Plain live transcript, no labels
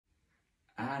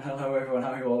And hello everyone,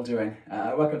 how are you all doing?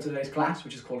 Welcome to today's class,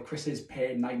 which is called Chris's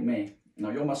Pain Nightmare. Now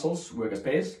your muscles work as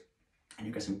pairs, and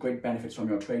you get some great benefits from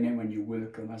your training when you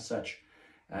work them as such.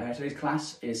 Today's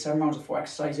class is 7 rounds of 4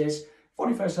 exercises,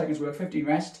 45 seconds work, 15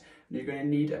 rest, and you're going to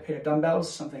need a pair of dumbbells,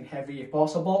 something heavy if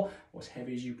possible, or as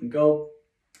heavy as you can go.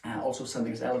 Also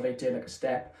something that's elevated, like a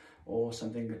step, or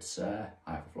something that's high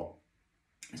off the floor.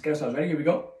 Let's get ourselves ready, here we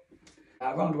go.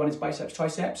 Round 1 is biceps,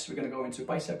 triceps. We're going to go into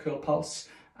bicep curl pulse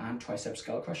and tricep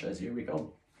skull crushers. Here we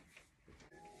go.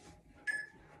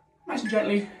 Nice and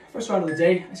gently, first round of the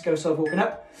day. Let's get ourselves woken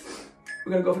up.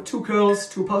 We're going to go for 2 curls,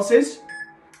 2 pulses.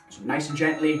 So nice and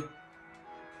gently.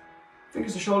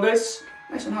 Fingers to shoulders,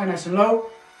 nice and high, nice and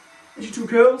low. There's your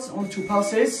 2 curls on the 2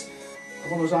 pulses. I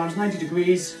want those arms 90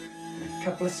 degrees, a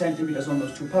couple of centimeters on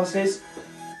those 2 pulses.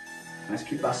 Let's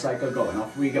keep that cycle going.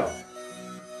 Off we go.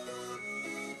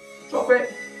 Drop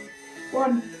it.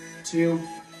 1, 2.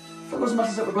 Fill those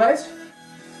muscles up with blood.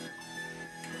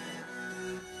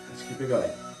 Let's keep it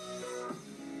going.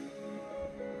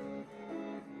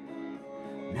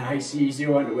 Nice, easy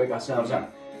one to wake ourselves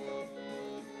up.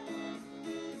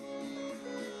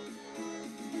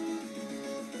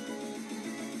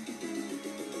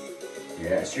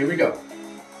 Yes, here we go.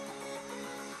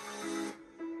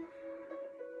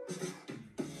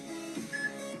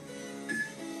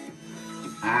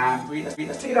 And breathe.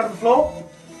 Let's take it out of the floor.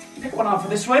 Pick one arm for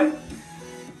this one.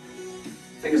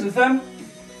 Fingers and thumb.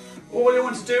 All you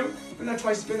want to do, bring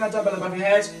that dumbbell above your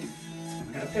head.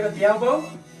 We're going to pivot the elbow.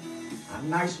 And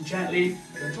nice and gently,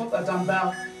 we're going to drop that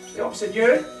dumbbell to the opposite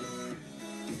ear.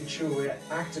 Making sure we're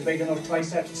activating those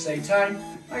triceps at the same time.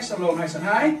 Nice and low, nice and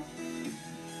high.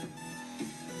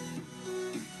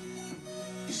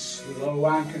 Slow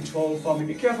and controlled for me.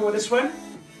 Be careful with this one.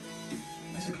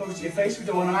 Nice and close to your face, we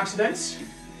don't want no accidents.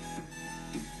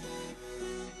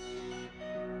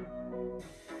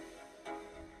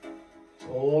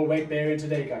 All weight bearing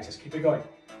today, guys. Let's keep it going.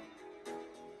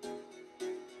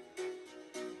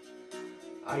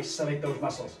 Isolate those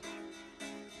muscles.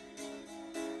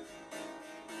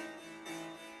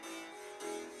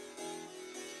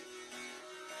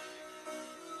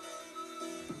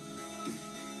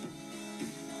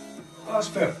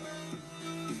 Last pair.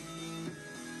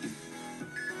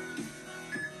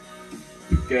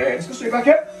 Good. Let's go straight back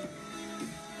up.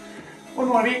 One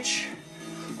more of each.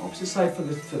 Opposite side for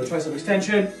the tricep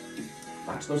extension.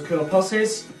 Back to those curl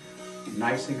pulses.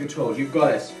 Nice and controlled. You've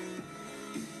got it.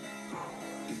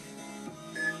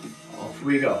 Off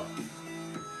we go.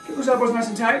 Keep those elbows nice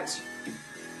and tight.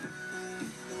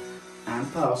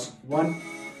 And pulse. 1,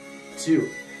 2.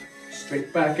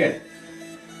 Straight back in.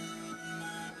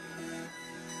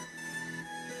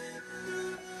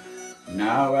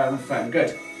 Now we're having fun.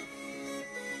 Good.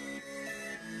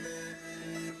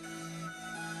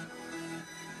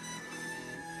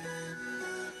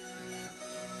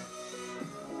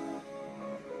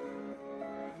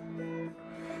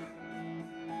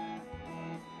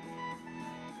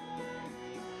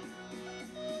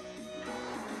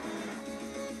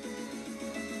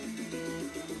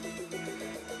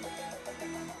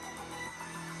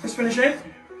 Let's finish it.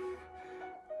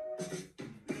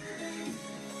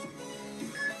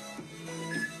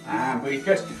 And breathe,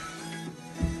 good.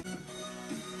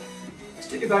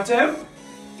 Stick it back down.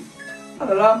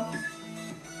 Other arm.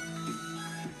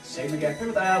 Same again,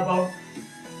 pivot the elbow.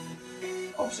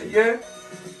 Opposite ear.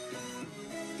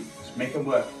 Just make them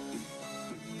work.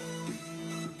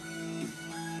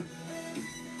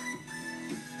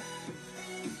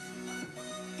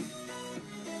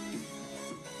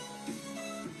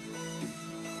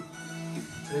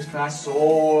 This class is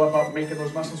all about making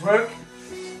those muscles work.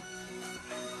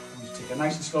 Just take a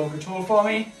nice and slow control for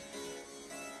me.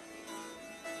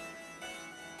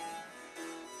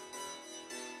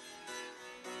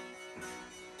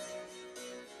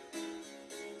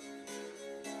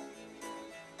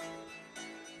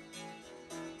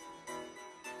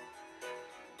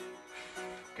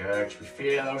 Good, should be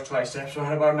feeling those triceps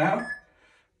right about now.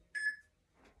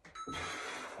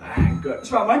 And good,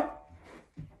 that's right, mate.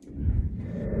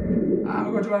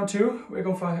 We're going to round 2. We're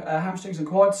going for hamstrings and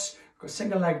quads. We've got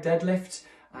single leg deadlift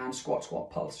and squat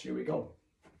pulse. Here we go.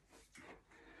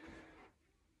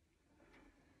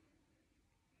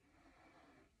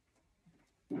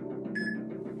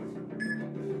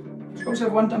 Just go to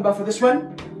have 1 dumbbell for this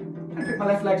one. And pick my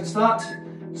left leg to start.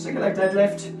 Single leg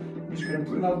deadlift. I'm just going to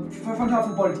bring the front half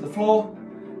of the body to the floor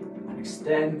and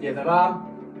extend the other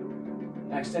arm.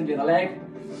 Now extend the other leg.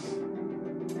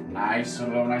 Nice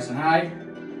and low, nice and high.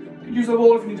 You can use the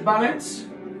wall if you need to balance.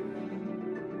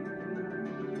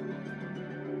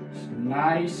 Just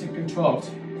nice and controlled.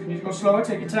 If you need to go slower,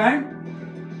 take your time.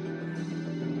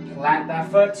 Plant that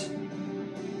foot.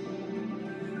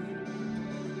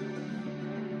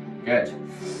 Good.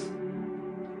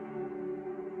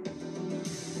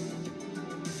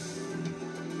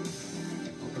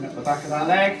 Open up the back of that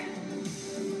leg.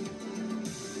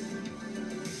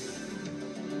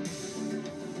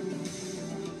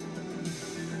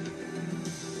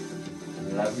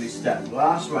 Lovely step.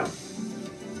 Last one.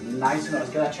 Nice and low. Let's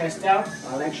get that chest down.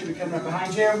 Our legs should be coming up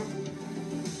behind you.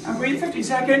 And breathe 15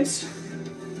 seconds.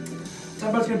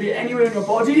 Dumbbell's going to be anywhere in your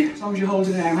body, as long as you're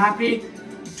holding it. I'm happy.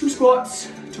 2 squats,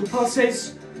 2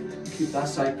 pulses. Keep that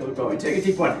cycle going. Take a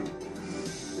deep one.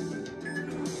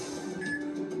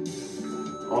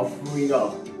 Off we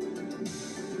go.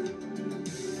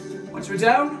 Once we're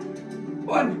down,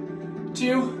 1,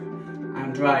 2,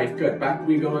 and drive. Good. Back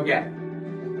we go again.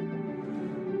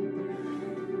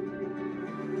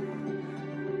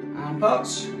 And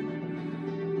pulse.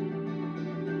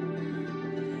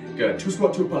 Good. 2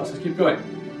 squat, 2 pulses. Keep going.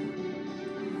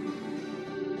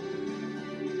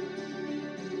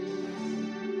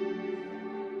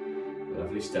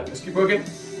 Lovely stuff. Let's keep working.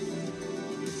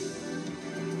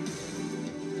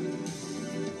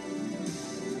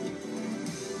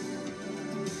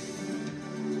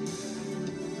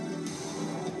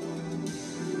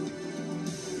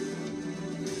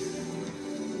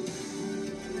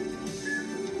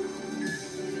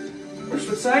 Push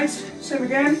foot sides. Same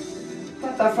again.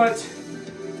 Plant that foot,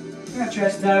 bring that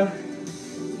chest down,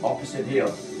 opposite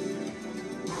heel.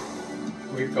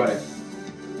 We've got it.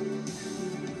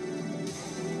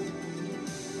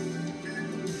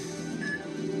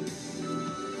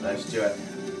 Let's do it.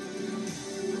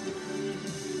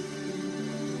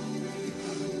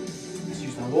 Let's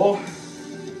use that wall.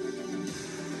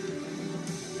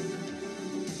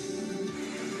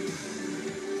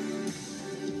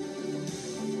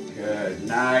 Good,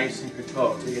 nice and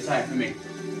controlled. Take your time for me.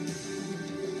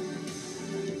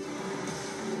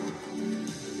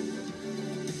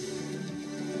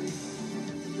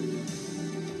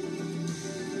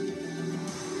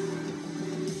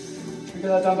 Get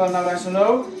that dumbbell now nice and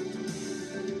low.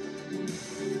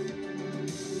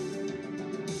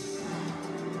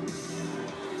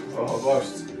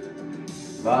 Almost.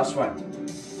 Last one.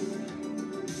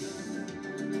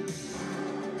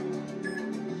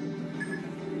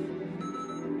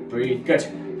 Breathe. Good.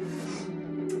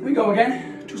 We go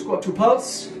again. 2 squat, 2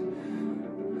 pulse.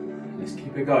 Let's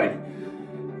keep it going.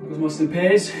 Goes muscle in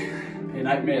pairs. Pain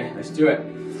nightmare. Let's do it.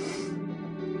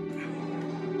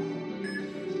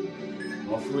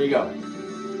 Off we go.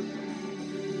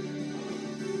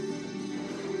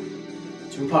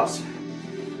 2 pulse.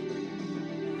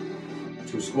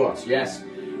 2 squats. Yes.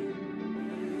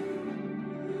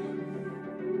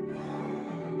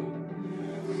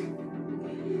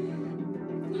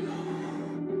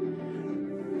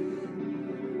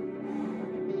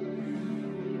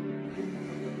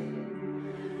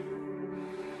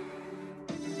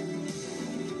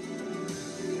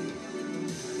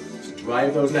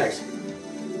 Drive those legs.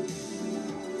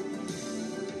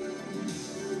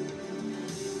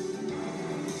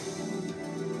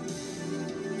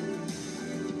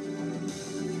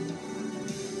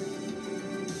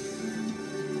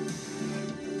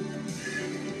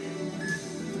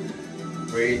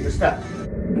 Breathe, good step.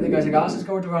 Okay guys and gals, let's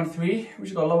go into round 3. We've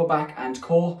just got lower back and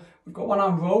core. We've got 1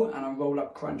 arm row and a roll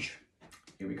up crunch.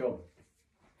 Here we go.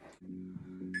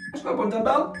 Let's go up 1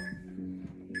 dumbbell.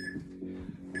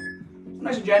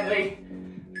 Nice and gently,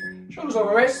 shoulders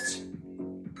over wrists,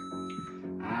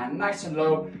 and nice and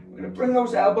low. We're going to bring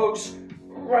those elbows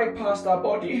right past our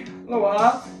body, lower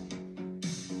half.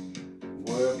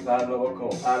 Work that lower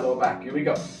core, lower back. Here we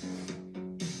go.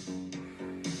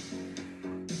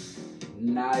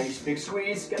 Nice big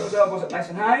squeeze. Get those elbows up nice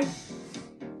and high.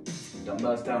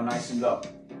 Dumbbells down nice and low.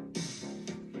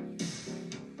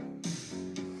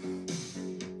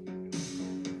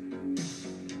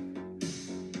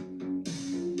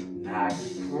 Nice.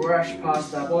 Brush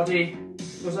past our body.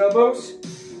 Those elbows.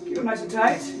 Keep them nice and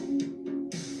tight.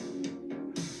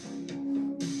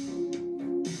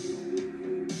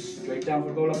 Straight down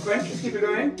for roll up crunch. Just keep it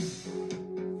going.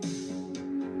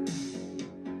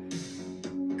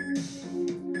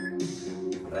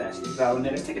 Let's keep that one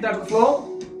there. Let's take it down to the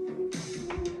floor.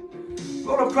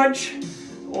 Roll up crunch.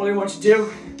 All you want to do,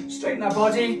 straighten that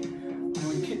body. And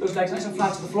we keep those legs nice and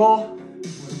flat to the floor.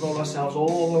 We'll roll ourselves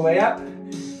all the way up.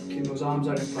 Keep those arms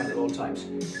out in front at all times.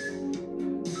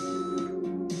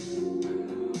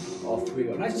 Off we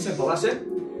go. Nice and simple, that's it.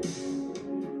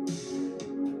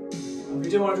 If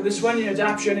you do want to do this one, your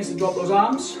adaptation is to drop those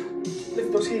arms.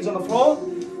 Lift those heels on the floor.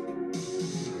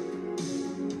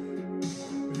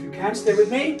 If you can, stay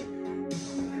with me.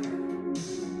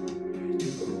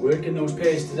 working those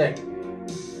pairs today.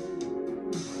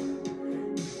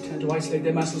 Tend to isolate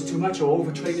their muscles too much or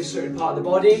overtrain a certain part of the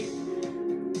body.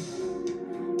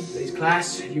 Today's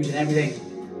class, using everything.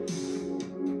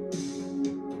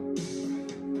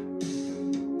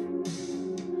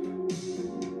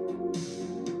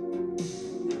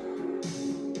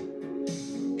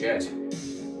 Good.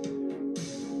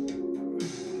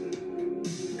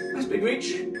 Nice big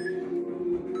reach.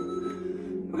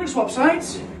 We're going to swap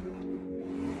sides.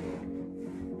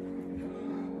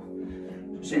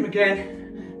 Same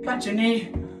again. Plant your knee.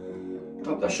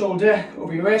 Drop that shoulder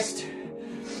over your wrist.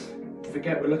 Don't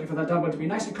forget we're looking for that dumbbell to be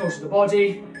nice and close to the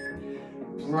body.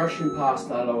 Brushing past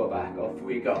that lower back. Off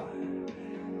we go.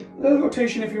 A little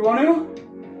rotation if you want to.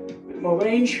 A bit more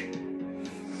range.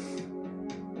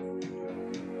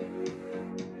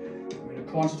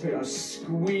 Concentrate on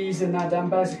squeezing that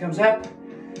dumbbell as it comes up,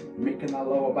 making that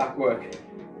lower back work.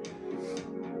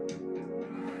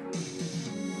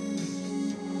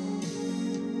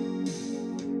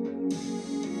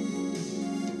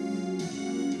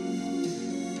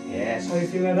 Yes, how are you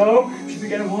feeling at home? Should we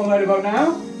get them home right about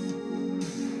now?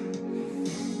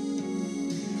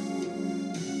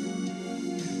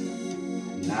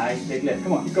 Nice big lift.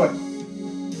 Come on, keep going.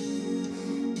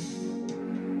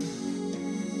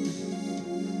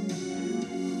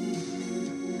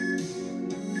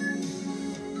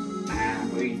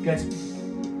 Good.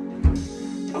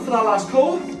 Up for that last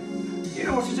pull. You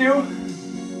know what to do.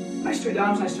 Nice straight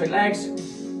arms, nice straight legs.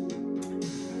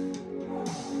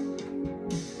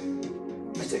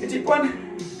 Let's take a deep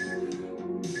one.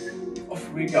 Off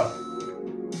we go.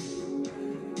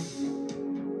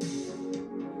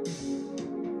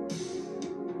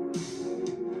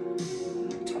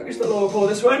 Target the lower core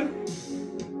this one.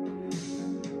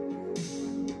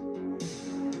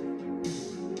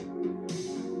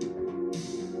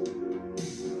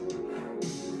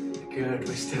 Good,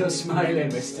 we're still smiling,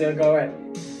 we're still going.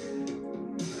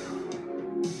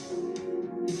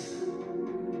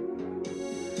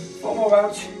 One more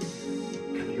out,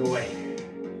 coming your way.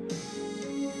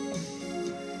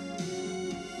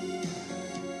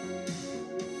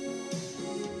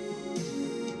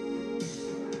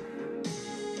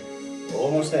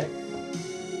 Almost there.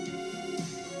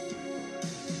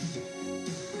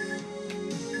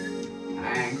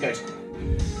 And good.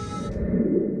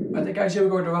 Right, guys, here we're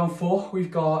going to round 4. We've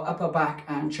got upper back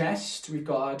and chest. We've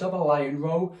got a double lion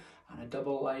row and a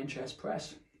double lion chest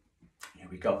press. Here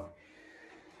we go.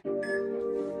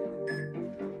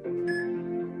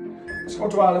 Let's go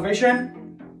to our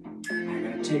elevation. I'm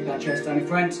going to take that chest down in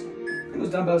front. Put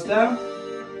those dumbbells down.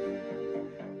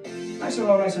 Nice and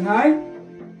low, nice and high.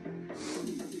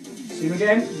 Same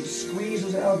again. Squeeze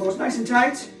those elbows nice and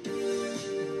tight.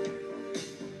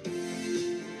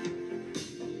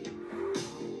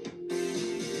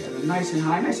 Nice and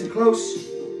high, nice and close.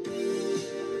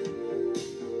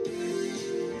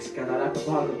 Let's get that upper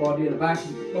part of the body and the back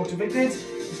motivated.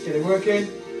 Let's get it working.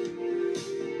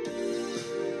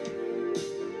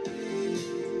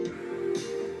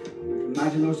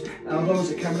 Imagine those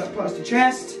elbows are coming up past the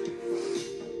chest.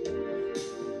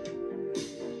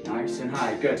 Nice and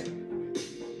high, good.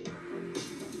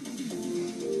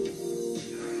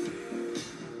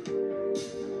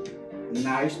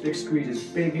 Nice big squeeze, as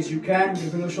big as you can.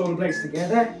 Bring those shoulder blades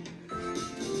together.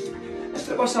 Let's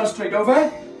flip ourselves straight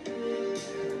over.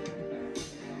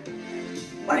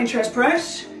 Lion chest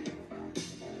press.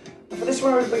 And for this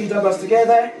one, we're going to bring your dumbbells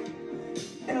together,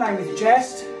 in line with your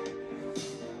chest.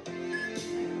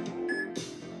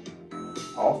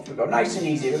 Off we go, nice and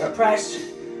easy. We're going to press.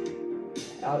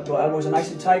 Elbows are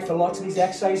nice and tight for lots of these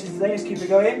exercises today. Let's keep it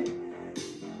going.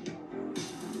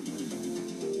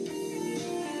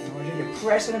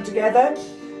 Pressing them together,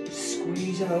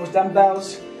 squeezing those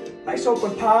dumbbells, nice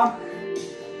open palm.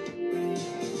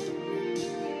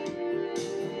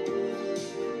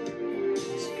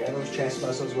 Let's get those chest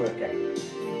muscles working.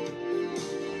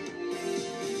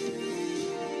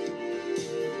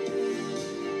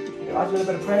 Add a little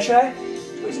bit of pressure,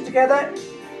 squeeze it together,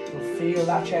 you'll feel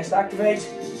that chest activate.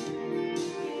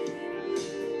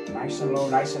 Nice and low,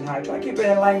 nice and high. Try to keep it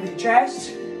in line with your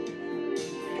chest.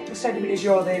 Centimeters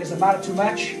you're there doesn't matter too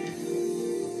much,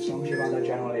 as long as you're on that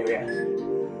general area.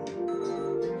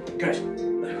 Good.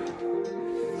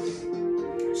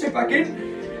 Sit back in.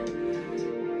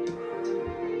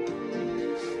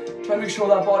 Try to make sure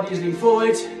that body is leaning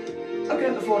forward. Looking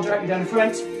at the floor directly down in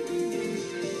front.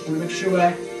 Want to make sure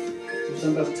those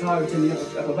dumbbells are targeting the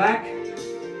upper back.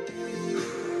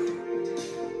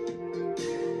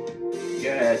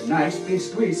 Good, nice big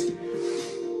squeeze.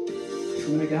 Try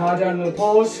to make it harder, another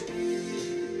pause. Try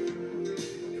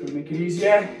to make it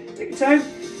easier. Take your time.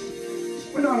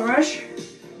 We're not in a rush.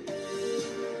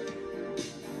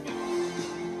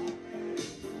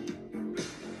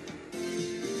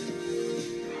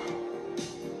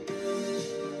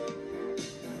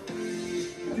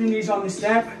 Having your knees on this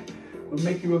step will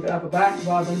make you work the upper back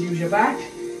rather than use your back.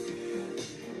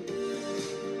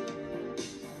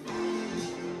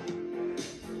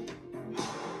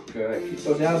 Good, keep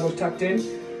those elbows tucked in.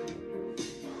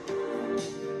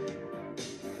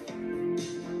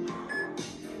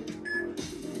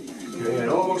 Good,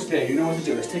 almost there, you know what to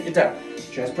do. Let's take it down.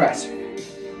 Chest press.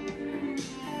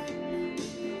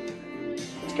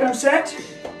 Let's get them set.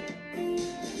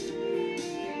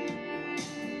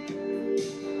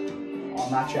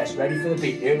 On that chest, ready for the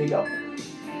beat. Here we go.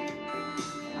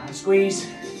 And squeeze.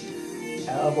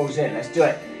 Elbows in, let's do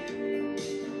it.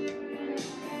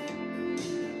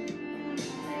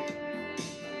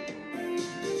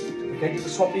 Okay, you can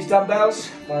swap these dumbbells,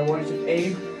 but I want you to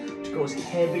aim to go as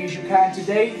heavy as you can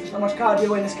today. There's not much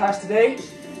cardio in this class today.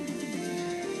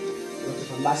 You're looking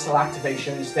for muscle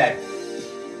activation instead.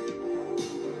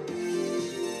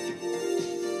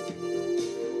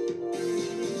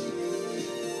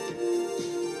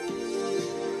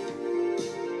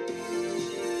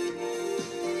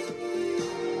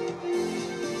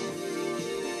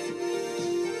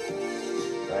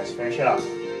 Let's finish it up.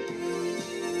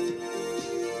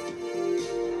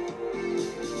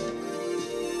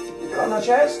 On the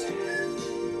chest.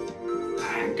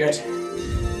 And good.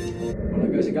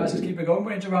 Well, guys, let's keep it going.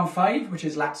 We're into round 5, which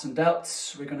is lats and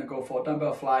delts. We're going to go for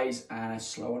dumbbell flies and a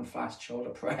slow and fast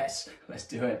shoulder press. Let's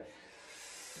do it.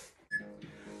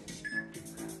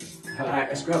 Alright,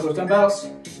 let's grab those dumbbells.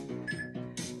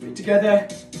 Feet together.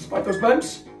 Spike those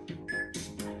bumps.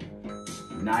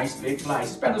 Nice big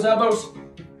flies. Bend those elbows.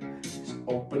 Just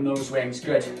open those wings.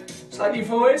 Good. Slightly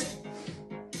forward.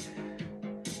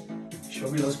 Show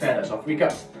me those feathers, off we go.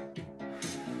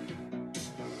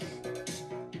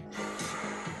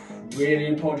 Really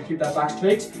important to keep that back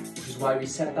straight, which is why we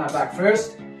set that back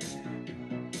first.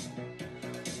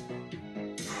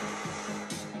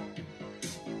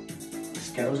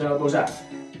 Let's get those elbows up.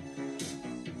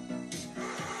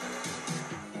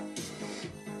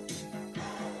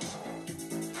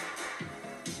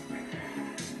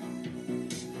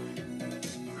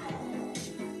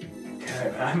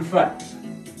 Good, we're having fun.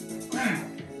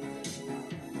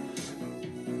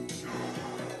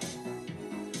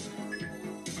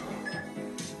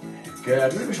 Good, a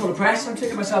bit of a shoulder press. I'm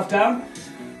taking myself down.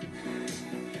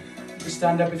 Just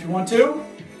stand up if you want to.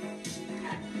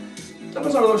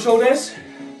 Dumbbells on those shoulders.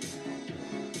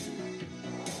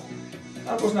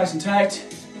 Elbows nice and tight.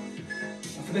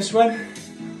 And for this one,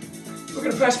 we're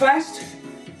going to press fast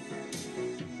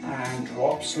and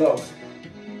drop slow. As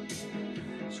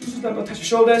soon as the dumbbell touch your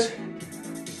shoulders,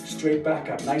 straight back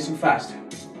up, nice and fast.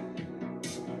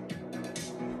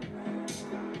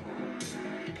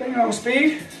 Playing around with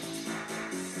speed.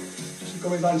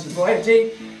 Going down to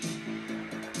variety.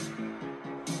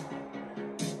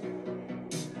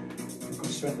 We've got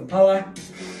strength and power.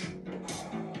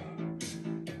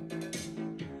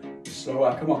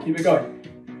 So come on, keep it going.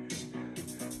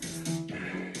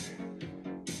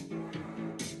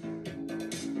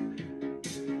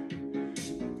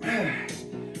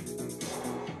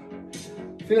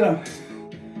 Feel them.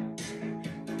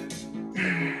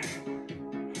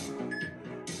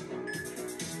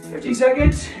 "15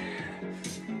 seconds.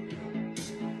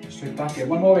 Straight back in,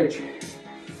 one more each.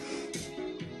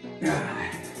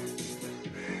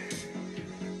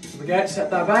 Again, set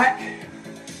that back.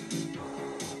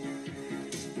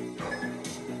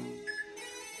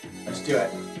 Let's do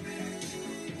it.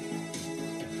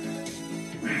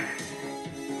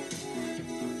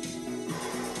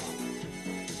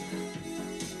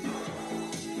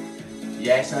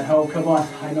 Yes, at home, come on.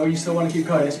 I know you still want to keep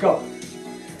going, let's go.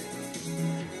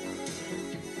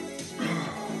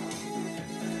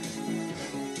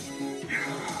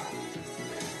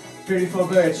 Beautiful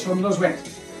birds, show me those wings.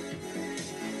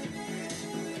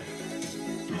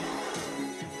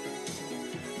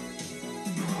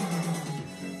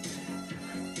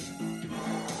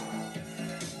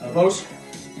 Elbows.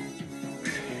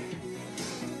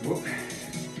 Whoop.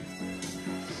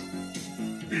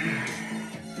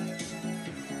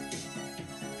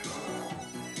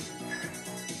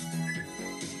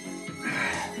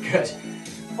 Good.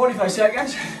 45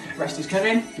 seconds. Rest is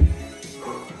coming.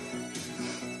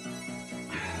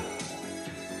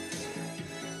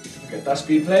 Get that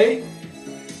speed play.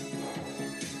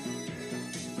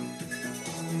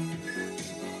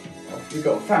 Off we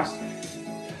go, fast.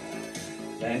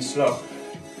 Then slow.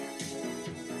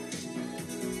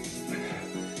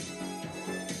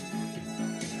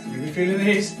 You be feeling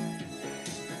these?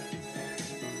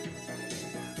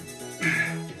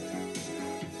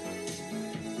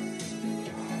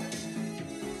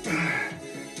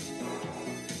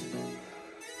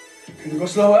 go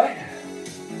slower?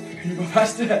 Can you go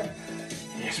faster?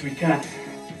 Yes, we can.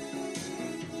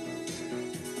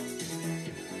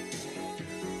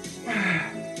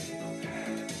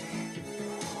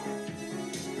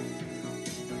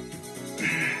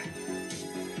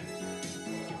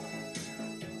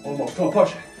 Almost, come on,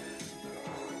 push.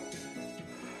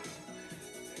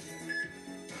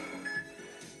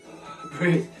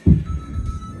 Breathe.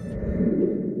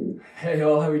 Hey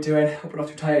y'all, how are we doing? Hope we're not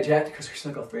too tired yet because we've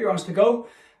still got 3 rounds to go.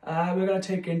 We're going to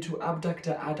take into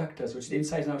abductor adductors, which is the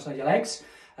inside and outside your legs.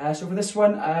 So for this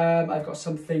one, I've got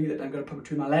something that I'm going to put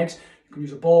between my legs. You can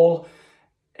use a ball,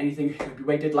 anything, it could be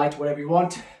weighted, light, whatever you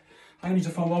want. I'm going to use a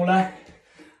foam roller.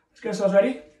 Let's get ourselves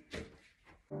ready.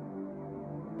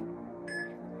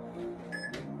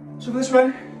 So for this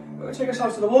one, we're going to take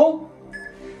ourselves to the wall.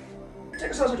 Take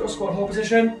ourselves into a squat hold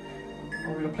position.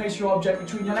 We're going to place your object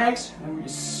between your legs and we're going to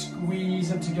squeeze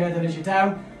them together as you're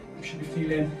down. You should be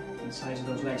feeling the size of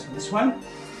those legs for this one.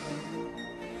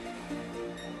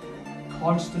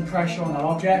 Constant pressure on that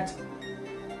object.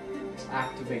 Let's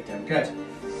activate them. Good.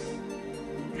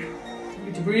 You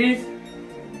need to breathe.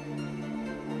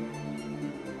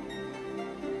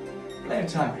 Plenty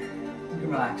of time. You can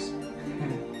relax.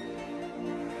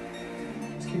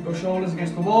 Let's keep those shoulders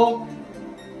against the wall.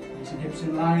 Knees and hips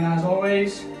in line as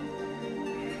always.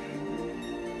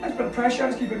 Nice bit of pressure,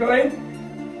 let's keep it going.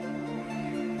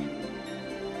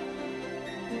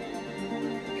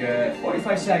 Good,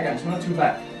 45 seconds, not too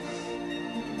bad.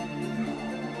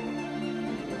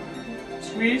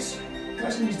 Squeeze,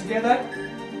 press the knees together.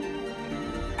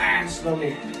 And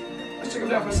slowly. Let's take them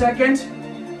down for a second.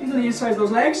 These are the inside of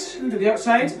those legs, into the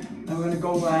outside. Now we're going to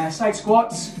go side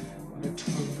squats. We're going to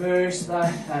traverse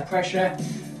that pressure.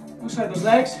 Outside those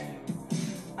legs.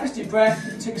 Nice deep breath,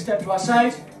 take a step to our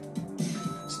side.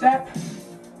 Step,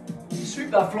 sweep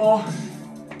that floor,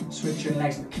 switch your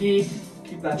legs to the key,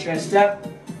 keep that chest up,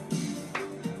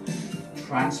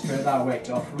 transfer that weight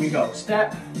off. Here we go,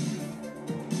 step,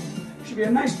 should be a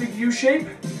nice big U shape.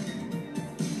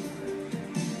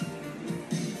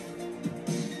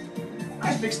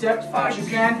 Nice big step as far as you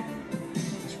can.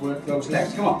 Let's work those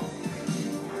legs, come on.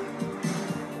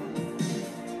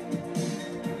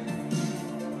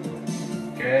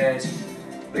 Good,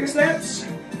 bigger steps.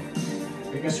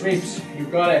 Bigger sweeps, you've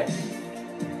got it.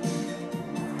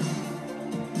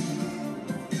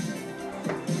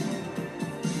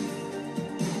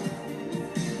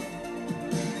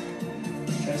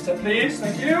 Chest up please,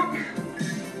 thank you.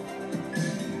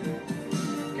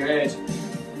 Good.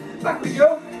 Back we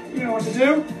go, you know what to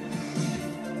do.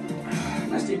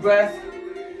 Nice deep breath.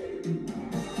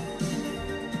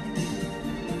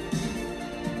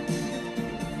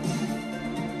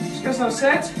 Just get ourselves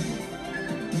set.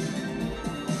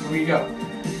 Here we go.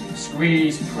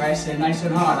 Squeeze, press in nice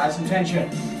and hard, add some tension.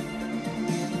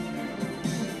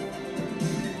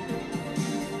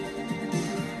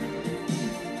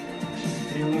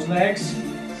 Feel those legs.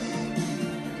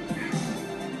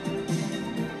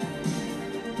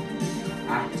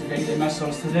 Activate the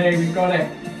muscles today, we've got it.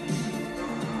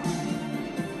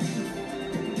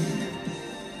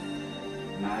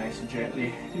 Nice and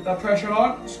gently. Keep that pressure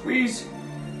on, squeeze.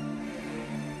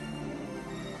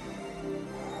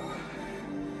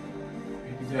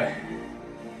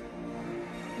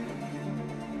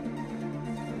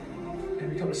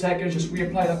 Every couple of seconds, just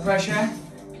reapply that pressure.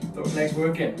 Keep those legs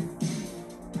working.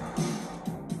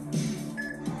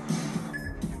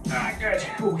 Ah, good.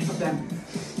 Oh, keep up them.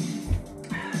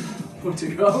 More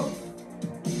to go.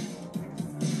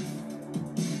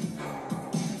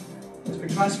 Let's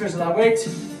big transfers of that weight.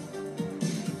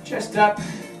 Chest up.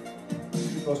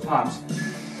 Keep those palms.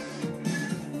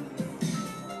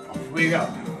 Off we go.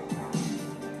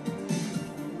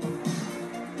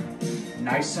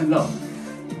 Nice and low.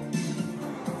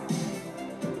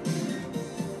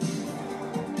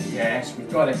 Yes,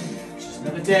 we've got it. It's just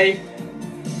another day.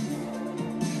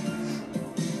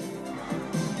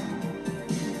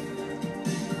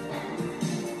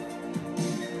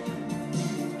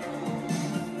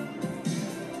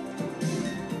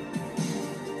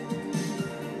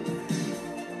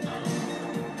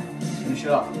 Let's finish it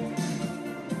off.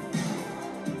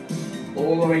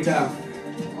 All the way down.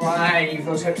 Drive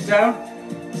those hips down.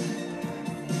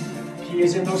 Key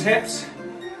is in those hips.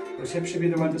 Those hips should be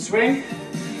the ones that swing.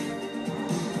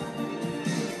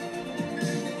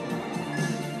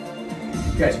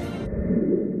 Good.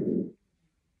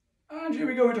 And here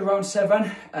we go into round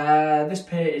 7. This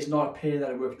pair is not a pair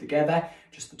that I work together,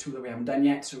 just the 2 that we haven't done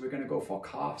yet. So we're going to go for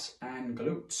calves and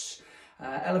glutes.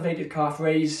 Elevated calf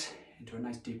raise into a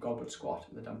nice deep goblet squat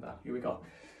with a dumbbell. Here we go.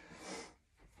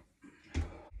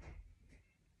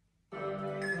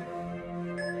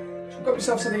 Got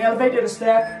yourself something elevated, a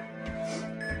step.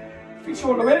 Feet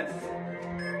shoulder width.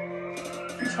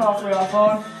 Feet halfway up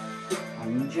on.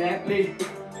 And gently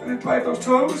drive those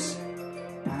toes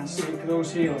and sink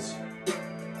those heels.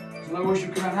 As low as you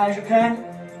can, high as you can.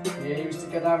 Yeah, use to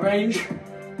get that range.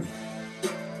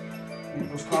 Make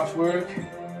those calves work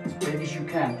as big as you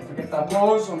can. Don't forget that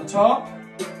pause on the top.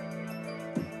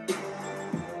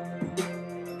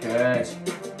 Good.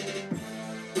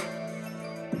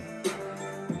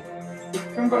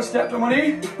 Haven't got a step on one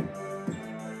knee.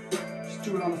 Just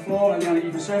do it on the floor and on an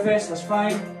even surface, that's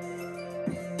fine.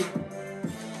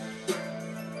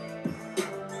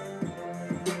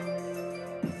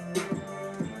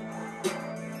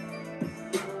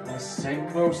 Let's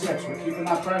sink those steps. We're keeping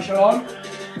that pressure on.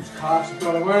 Those calves have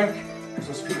got to work because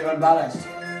those feet are unbalanced.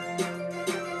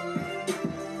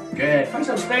 Good. Find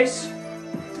some space.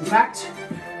 In fact,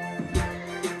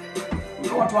 we'll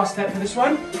go on to our step for this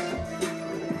one.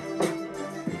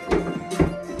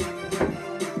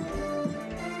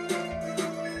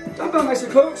 Dumbbell nice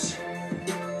and close.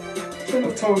 Turn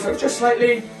those toes out just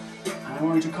slightly. And I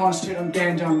want you to concentrate on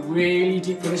getting down really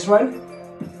deep for this one.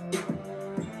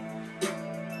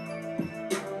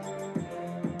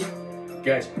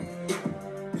 Good.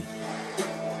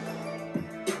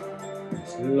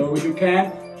 As low as you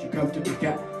can, as you comfortably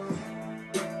can.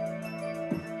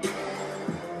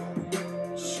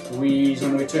 Squeeze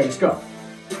on the return, let's go.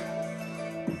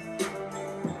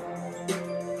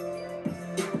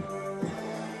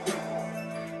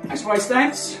 Nice wide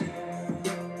stance.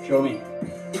 Show me.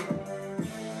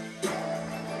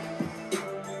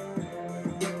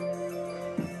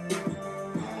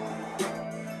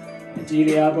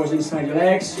 Ideally elbows inside your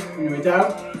legs, bring your way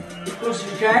down, as close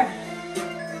as you can.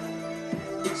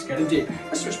 Let's get them deep.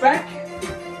 Let's switch back.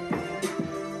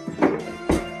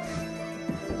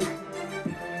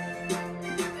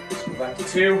 Let's go back to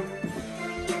 2.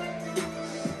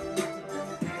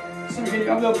 So again, you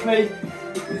have a little play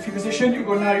with the feet position. You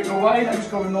go narrow, you go wide. I'm just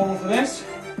going normal for this.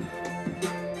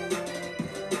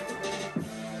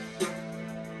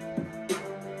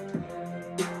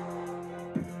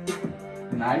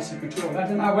 Nice and control that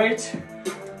in that weight.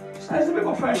 Just adds a bit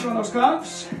more pressure on those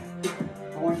calves.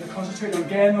 I want you to concentrate on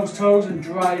getting those toes and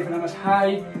driving them as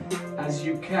high as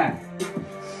you can.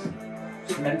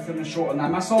 Just lengthen and shorten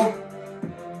that muscle.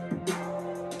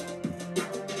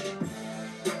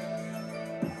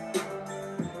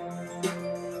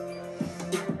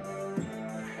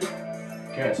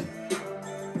 Good.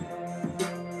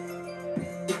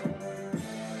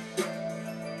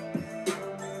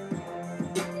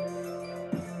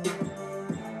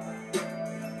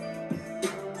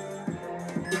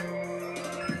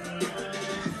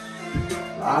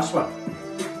 Last one.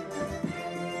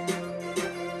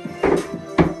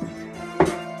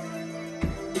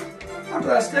 After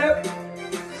that step,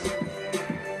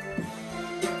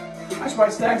 nice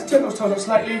wide stance, turn those toes up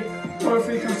slightly, whatever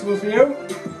feels comfortable for you.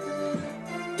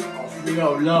 Off we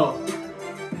go, low,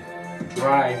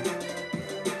 drive.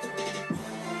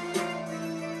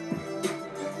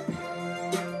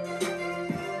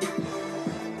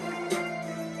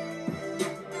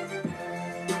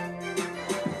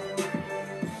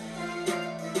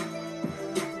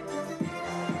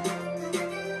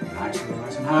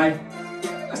 Nice and high.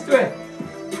 Let's do it.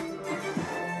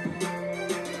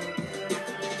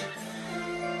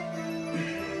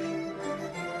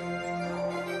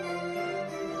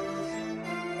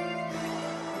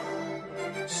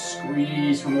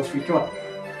 Squeeze from those feet, come on.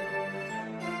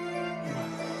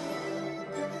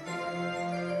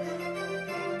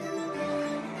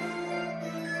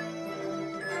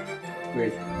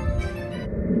 Great.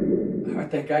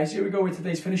 Alright then guys, here we go with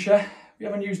today's finisher. We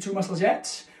haven't used 2 muscles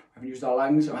yet. We haven't used our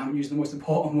lungs, or haven't used the most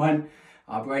important one,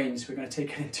 our brains. We're going to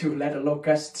take it into letter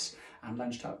locusts and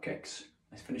lunge tap kicks.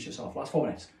 Let's finish this off, last 4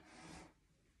 minutes.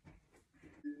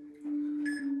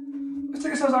 Let's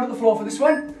take ourselves out of the floor for this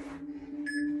one.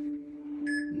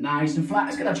 Nice and flat,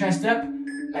 let's get our chest up.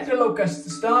 Letter locusts to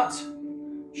start.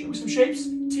 Show me some shapes.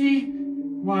 T,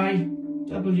 Y,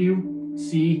 W,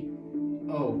 C,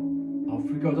 O. Off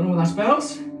we go, don't know what that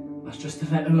spells. That's just the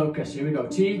letter locust. Here we go.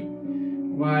 T,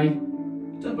 Y,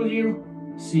 W,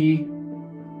 C,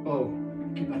 O.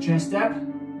 Keep our chest up.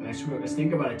 Let's work. Let's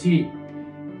think about it. T,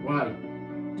 Y,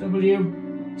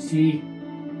 W, C,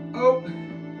 O.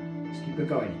 Let's keep it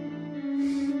going.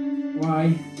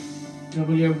 Y,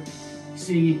 W,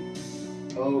 C,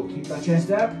 O. Keep that chest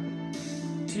up.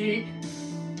 T,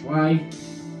 Y,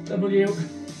 W,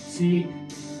 C,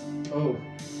 O.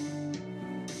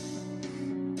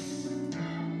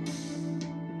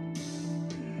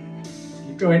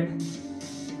 Keep going.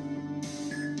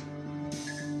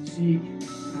 C,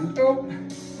 Go.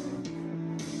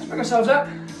 Let's pick ourselves up.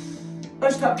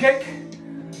 Lunge tap kick.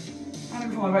 And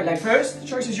in for my right leg first. The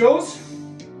choice is yours. So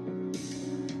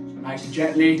nice and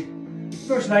gently.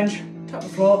 First lunge, tap the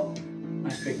floor.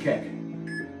 Nice big kick.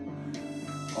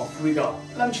 Off we go.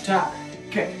 Lunge tap,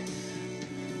 kick.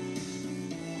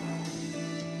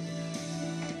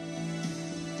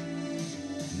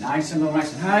 Nice and low,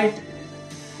 nice and high.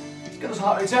 Let's get those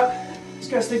heart rates up. Let's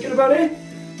get us thinking about it.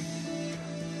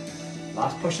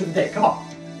 Last push of the day, come on.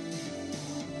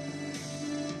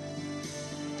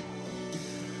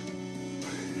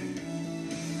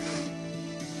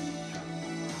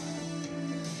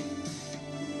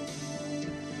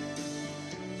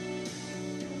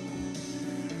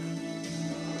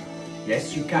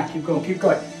 Yes, you can. Keep going, keep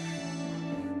going.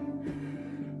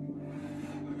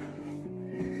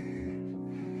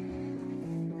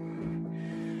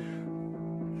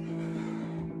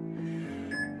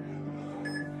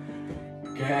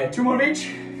 Okay, 2 more of each.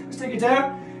 Let's take it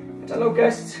down. Get that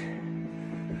locust.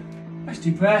 Nice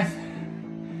deep breath.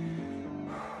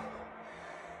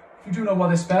 If you do know what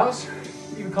this spells,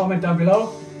 leave a comment down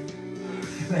below.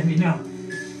 Let me know.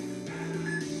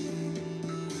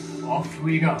 Off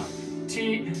we go.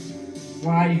 T,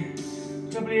 Y,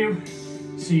 W,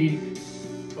 C,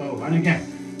 O, and again.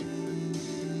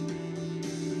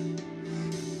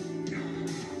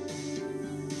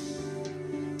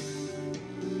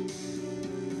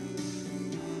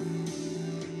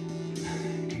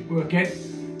 Keep working.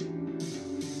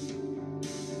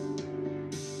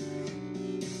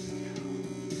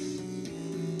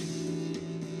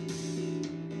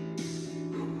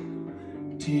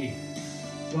 T,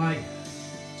 Y,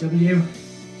 W,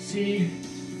 C,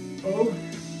 O,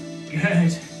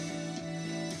 good.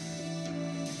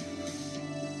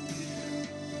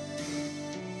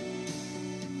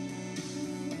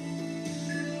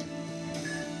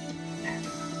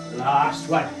 Last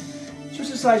one.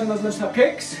 Just exercise on those lunge tap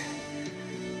kicks.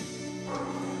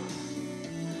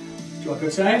 Do you want to go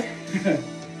side?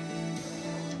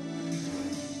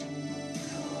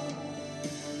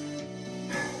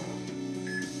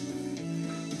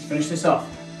 Let's finish this off.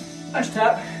 Lunge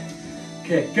tap.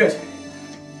 Okay, good.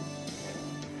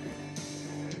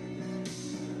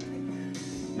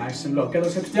 Nice and low. Get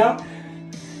those hips down.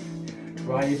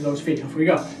 Drive those feet. Off we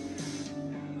go.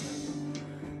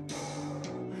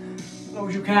 Low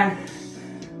as you can.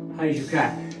 High as you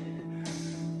can.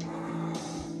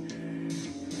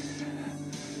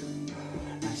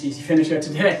 Nice easy finisher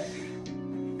today.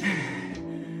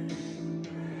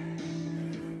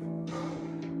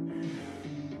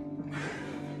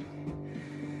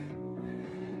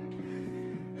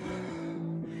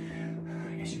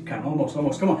 Yes, you can.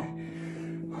 Almost. Come on.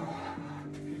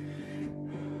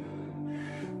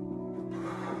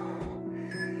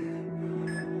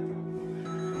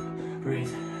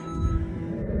 Breathe.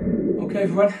 Okay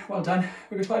everyone, well done.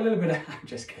 We're going to try a little bit of, I'm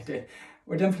just kidding.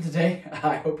 We're done for today.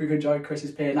 I hope you've enjoyed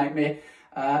Chris's Pain Nightmare.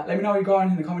 Let me know how you got on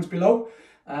in the comments below.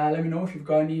 Let me know if you've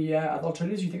got any other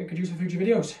alternatives you think I could use for future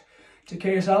videos. Take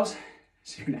care of yourselves.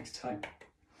 See you next time.